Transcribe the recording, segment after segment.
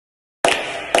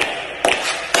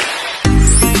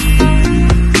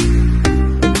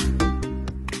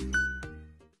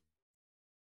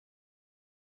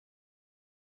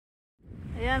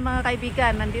Ayan mga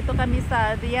kaibigan, nandito kami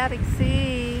sa Adriatic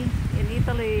Sea in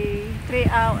Italy. 3.5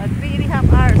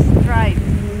 hours drive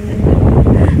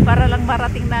para lang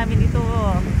marating namin ito.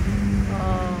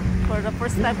 For the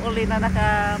first time uli na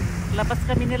nakalabas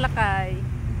kami nila kay.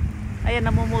 Ayan,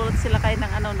 namumulot sila kay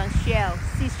ng ng shell,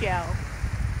 seashell.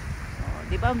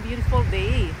 Di ba, beautiful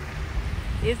day.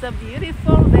 It's a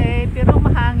beautiful day pero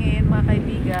mahangin mga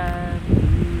kaibigan.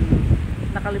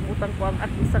 Nakalimutan ko ang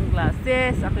aking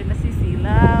sunglasses. Ako'y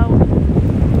nasisilaw.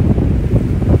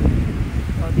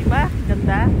 Di ba?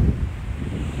 Ganda.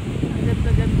 Ang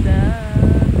ganda-ganda.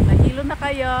 Nahilo na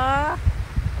kayo.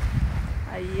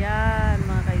 Ayan,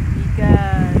 mga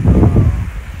kaibigan.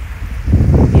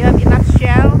 You have enough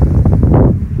shell?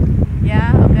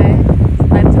 Yeah, okay. It's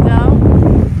time to go.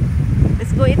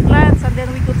 Let's go eat lunch and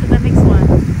then we go to the next one.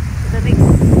 To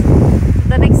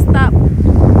the next stop.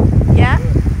 Yeah?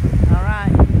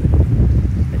 Alright.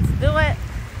 Let's do it.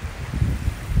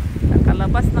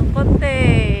 Nakalabas ng konti.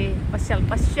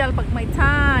 Pasyal-pasyal pag may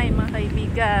time, mga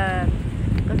kaibigan.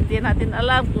 Kasi hindi natin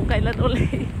alam kung kailan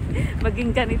uli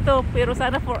maging ganito. Pero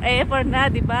sana forever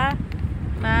na, di ba?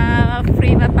 Na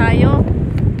free na tayo.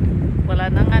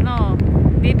 Wala nang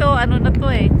dito na to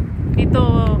eh. Dito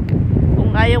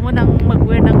kung ayaw mo nang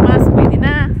mag-wear ng mask, pwede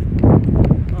na.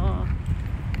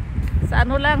 Sa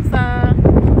lang, sa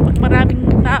pag maraming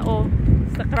tao,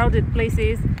 sa crowded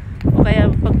places, o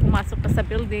kaya pag pumasok ka sa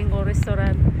building o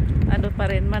restaurant, pa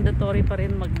rin, mandatory pa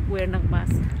rin mag-wear ng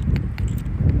mask.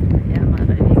 Ayan mga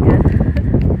kaibigan.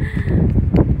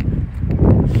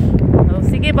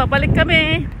 Sige, babalik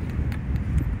kami.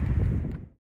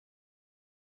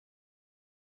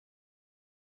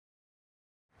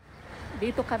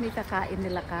 Dito kami kakain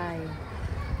nila kay.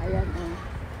 Ayan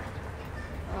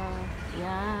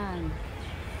yan.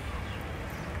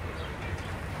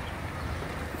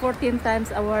 14 times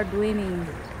award winning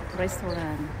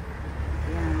restaurant.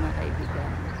 Yan mga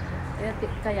kaibigan.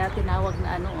 Kaya tinawag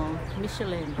na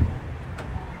Michelin.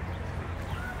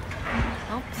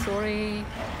 Oh, sorry.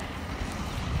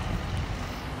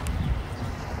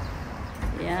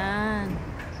 Yan.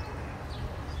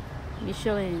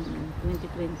 Michelin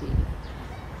 2020.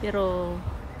 Pero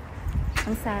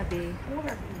ang sabi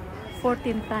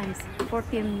 14 times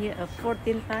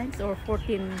or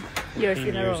 14 years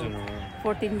in a row.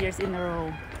 14 years in a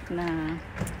row na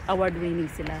award winning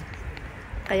sila.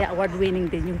 Kaya award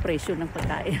winning din yung presyo ng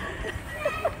pagkain.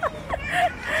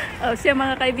 Siya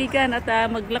mga kaibigan, at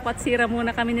maglakwat sira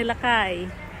muna kami nila kay.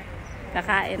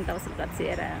 Kakain tapos lakwat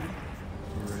sira.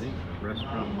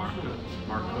 Restaurant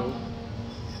Marco.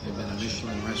 They've been a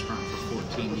Michelin restaurant for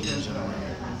 14 years in a row.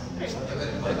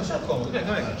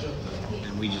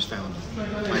 And we just found them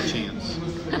by chance.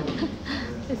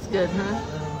 It's good, huh?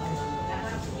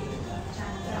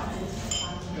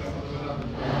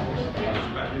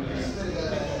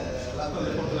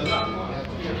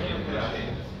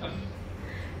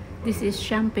 This is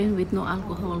champagne with no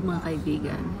alcohol mga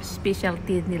kaibigan.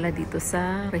 Specialty nila dito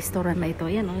sa restaurant na ito.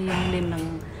 Ayan yung name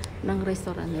ng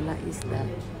restaurant nila is that.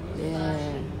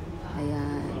 Yeah.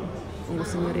 Ayan. Kung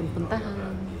gusto nyo rin puntahan.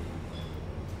 Ayan.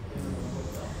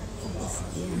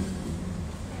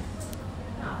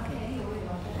 Okay.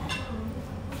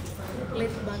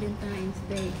 Late Valentine's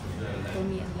Day.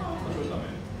 Tony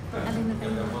alin na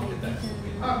tayo mga kaibigan.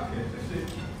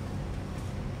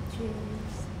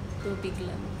 Cheers. Tubig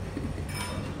lang.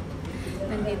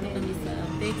 Nandito kami sa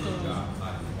Beko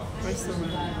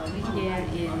Restaurant here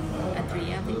in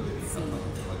Adriatic Sea.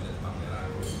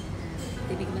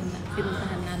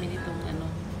 Pinuntahan namin itong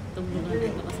lugar na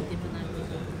ito kasi di pa namin.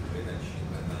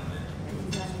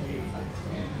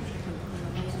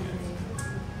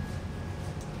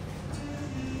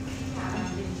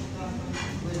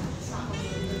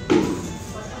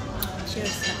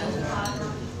 Cheers na ka.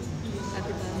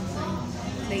 Happy Valentine's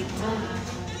late.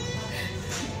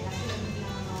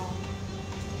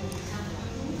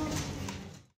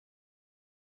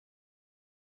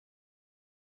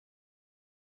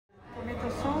 Tomato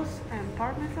sauce and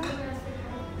parmesan.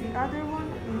 The other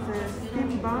one is a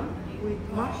steamed bun with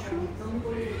mushrooms,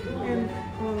 and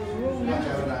raw meat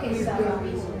is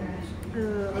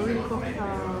the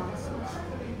ricotta sauce.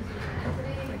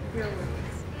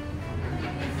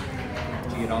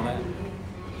 Did you get all that?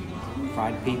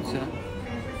 Fried pizza.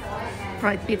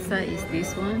 Fried pizza is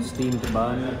this one. Steamed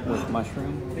bun with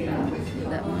mushroom.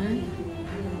 That one.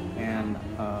 And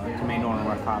tomato and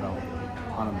avocado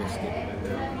on a biscuit.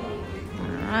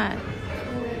 Alright.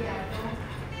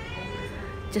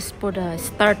 Just for the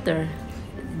starter.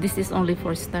 This is only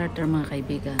for starter mga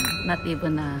kaibigan. Not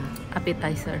even a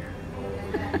appetizer.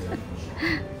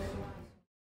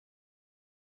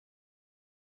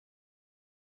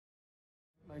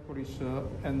 fish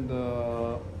and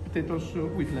potatoes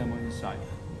with lemon inside.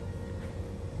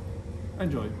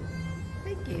 Enjoy.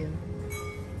 Thank you.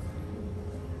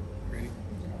 Ready?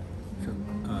 So,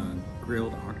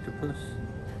 grilled octopus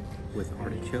with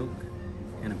artichoke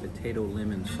and a potato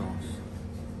lemon sauce.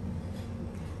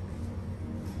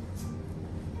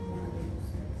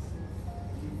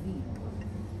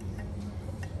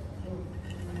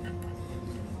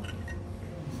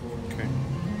 Okay.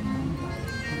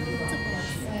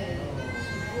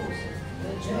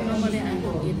 Normally I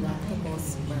don't eat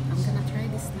octopus, but I'm gonna try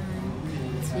this time.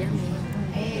 It's yummy.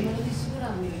 Me lo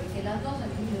dissicurano perché la cosa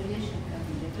che non riesce a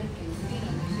capire perché un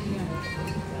vino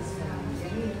così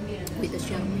With the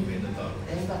shellfish.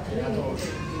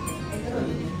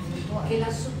 che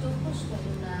l'ha sottoposto ad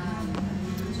una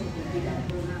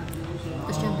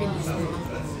The shellfish is good.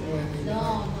 no,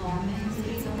 a me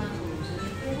sembra una cosa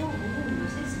però comunque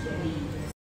sei schiarito.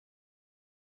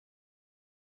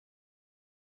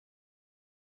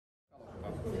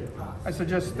 I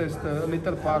suggest test a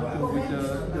little part with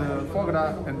the foie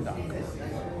gras and duck.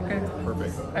 Okay?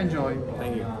 Perfect. Enjoy.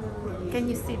 Thank you. Can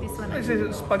you see this one? This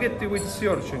is spaghetti with sea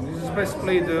urchin. This is best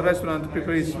plate restaurant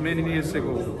prepared many years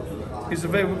ago. It's a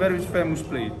very, very famous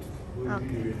plate.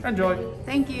 Okay. Enjoy.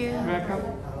 Thank you. Welcome.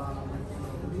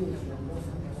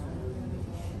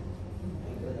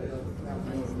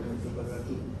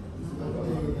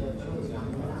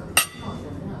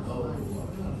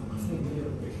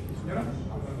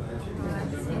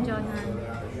 Enjoy.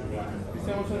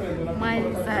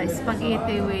 Mine is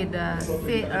spaghetti with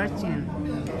sea urchin.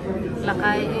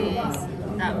 Lakay is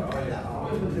duck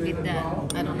with that.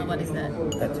 I don't know what is that.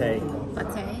 Pate.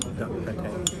 Pate? Duck pate.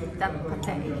 Duck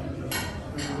pate.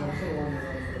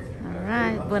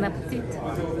 Alright, bon appetit.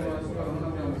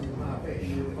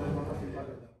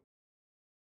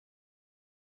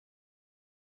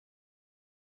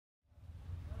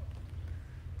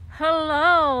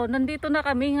 Hello! Nandito na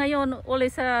kami ngayon uli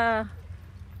sa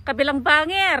kabilang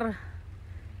banger.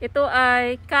 Ito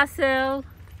ay Castle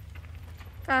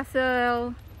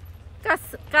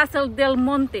del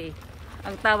Monte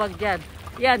ang tawag dyan.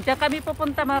 Yan, dyan kami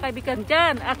pupunta mga kaibigan.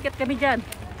 Dyan, akyat kami dyan.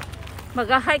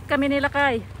 Mag-hike kami nila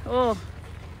kay. Oh,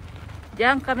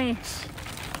 dyan kami.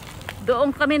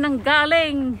 Doon kami nang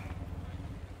galing.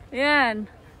 Yan,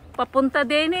 papunta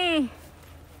din eh.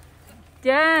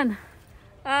 Dyan.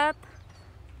 At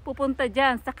pupunta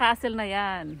dyan sa castle na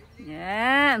yan.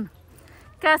 Yan.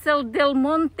 Castle del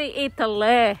Monte,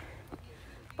 Italy.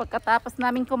 Pagkatapos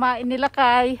namin kumain nila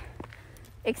kay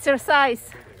exercise.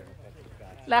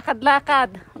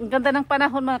 Lakad-lakad. Ang ganda ng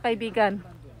panahon mga kaibigan.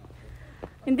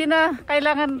 Hindi na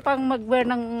kailangan pang mag-wear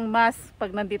ng mask pag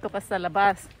nandito ka sa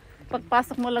labas.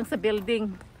 Pagpasok mo lang sa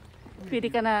building,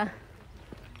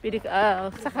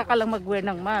 saka ka lang mag-wear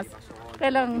ng mask.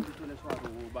 Kailang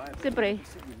siyempre,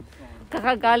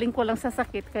 kakagaling ko lang sa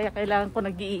sakit kaya kailangan ko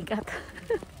nag-iingat.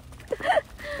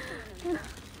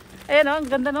 Ayan o, ang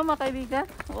ganda no mga kaibigan.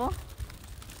 Oh.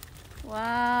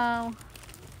 Wow.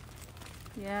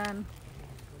 Yan.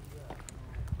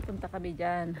 Punta kami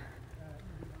dyan.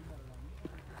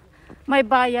 May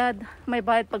bayad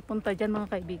pagpunta dyan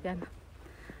mga kaibigan.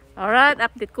 Alright,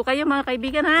 update ko kayo mga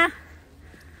kaibigan ha.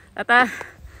 At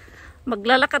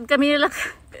maglalakad kami nila.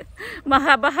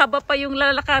 Mahaba-haba pa yung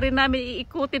lalakarin namin.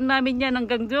 Iikutin namin yan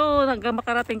hanggang doon. Hanggang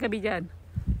makarating kami dyan.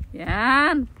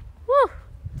 Yan. Woo!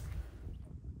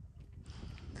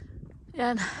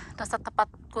 Yan. Nasa tapat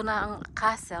ko na ang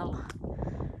castle.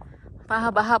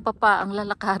 Mahaba-haba pa ang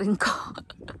lalakarin ko.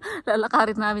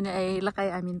 Lalakarin namin ay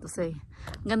Lakay Amin to say.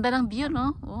 Ganda ng view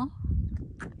no? Oh.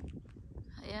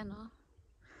 Ayan oh.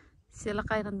 Si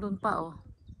Lakay nandun pa oh.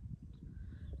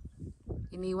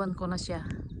 Iniwan ko na siya.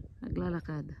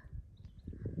 Naglalakad.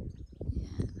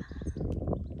 Yan.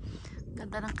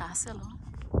 Ganda ng castle oh.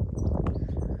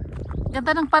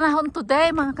 Ganda ng panahon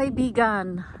today mga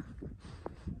kaibigan.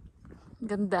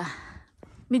 Ganda.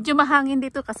 Medyo mahangin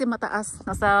dito kasi mataas.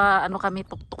 Nasa ano kami,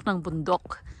 tuktok ng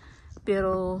bundok.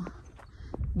 Pero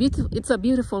it's a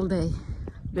beautiful day.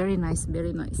 Very nice,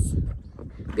 very nice.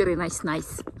 Very nice,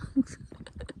 nice.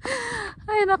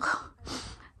 Ay nako.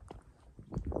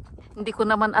 Hindi ko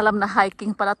naman alam na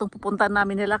hiking pala itong pupuntahan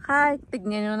namin nila. Kahit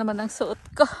tignan nyo naman ang suot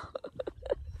ko.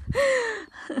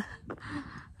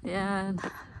 Yan.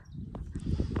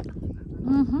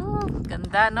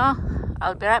 Ganda no?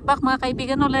 I'll be right back mga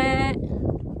kaibigan ulit.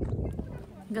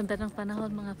 Ganda ng panahon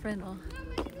mga friend oh.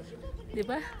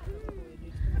 Diba?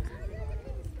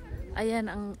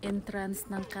 Ayan ang entrance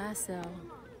ng castle.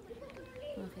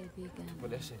 Mga kaibigan.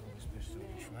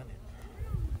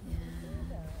 Yan.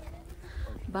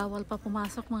 Bawal pa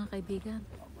pumasok mga kaibigan.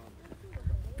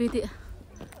 Pwede.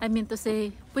 I mean to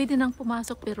say, pwede nang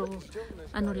pumasok pero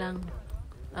ano lang,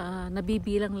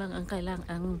 nabibilang lang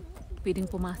ang pwedeng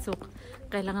pumasok.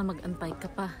 Kailangan mag-antay ka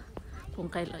pa kung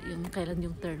kailan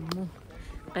yung turn mo.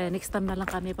 Kaya next time na lang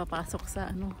kami papasok sa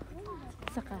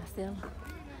sa castle.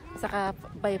 Saka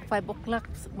by 5 o'clock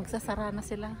magsasara na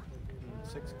sila.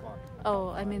 6 o'clock.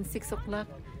 Oh, I mean 6 o'clock.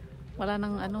 Wala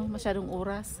nang masyadong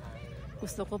oras.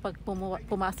 Gusto ko pag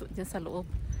pumasok dyan sa loob,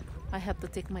 I have to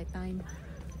take my time.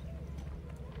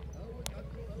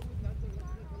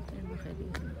 Ayan, mga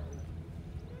kaibigan.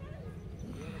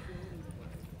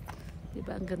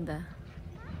 Diba ang ganda?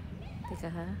 Teka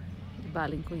ha,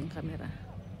 ibaling ko yung camera.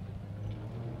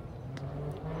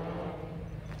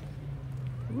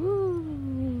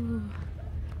 Woo!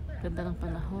 Ganda ng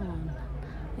panahon.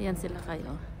 Ayan sila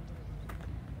kayo.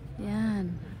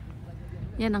 Yan.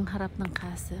 Yan ang harap ng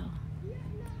castle.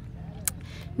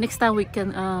 Next time we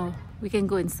can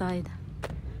go inside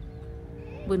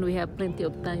when we have plenty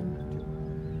of time.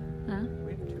 Huh?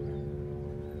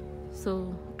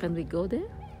 So can we go there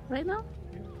right now?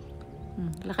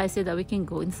 Like I said, that we can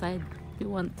go inside if you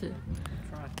want to.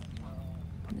 Try.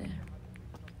 There.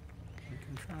 We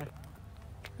can try.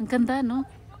 Ang ganda, no?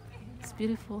 It's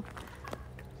beautiful.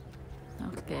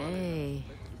 Okay.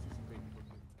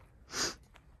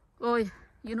 Oy,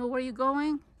 you know where you're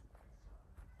going?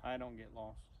 I don't get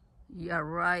lost. Yeah,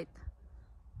 right.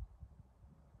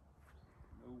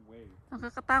 No way.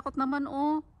 Nakakatakot naman,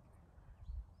 oh.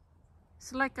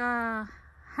 It's like a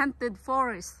haunted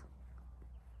forest.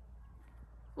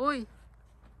 Uy.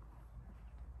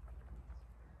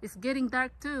 It's getting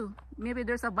dark too. Maybe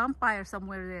there's a vampire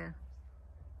somewhere there.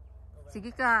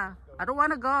 Sige ka. I don't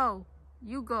wanna go.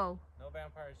 You go. No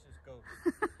vampires, just ghosts.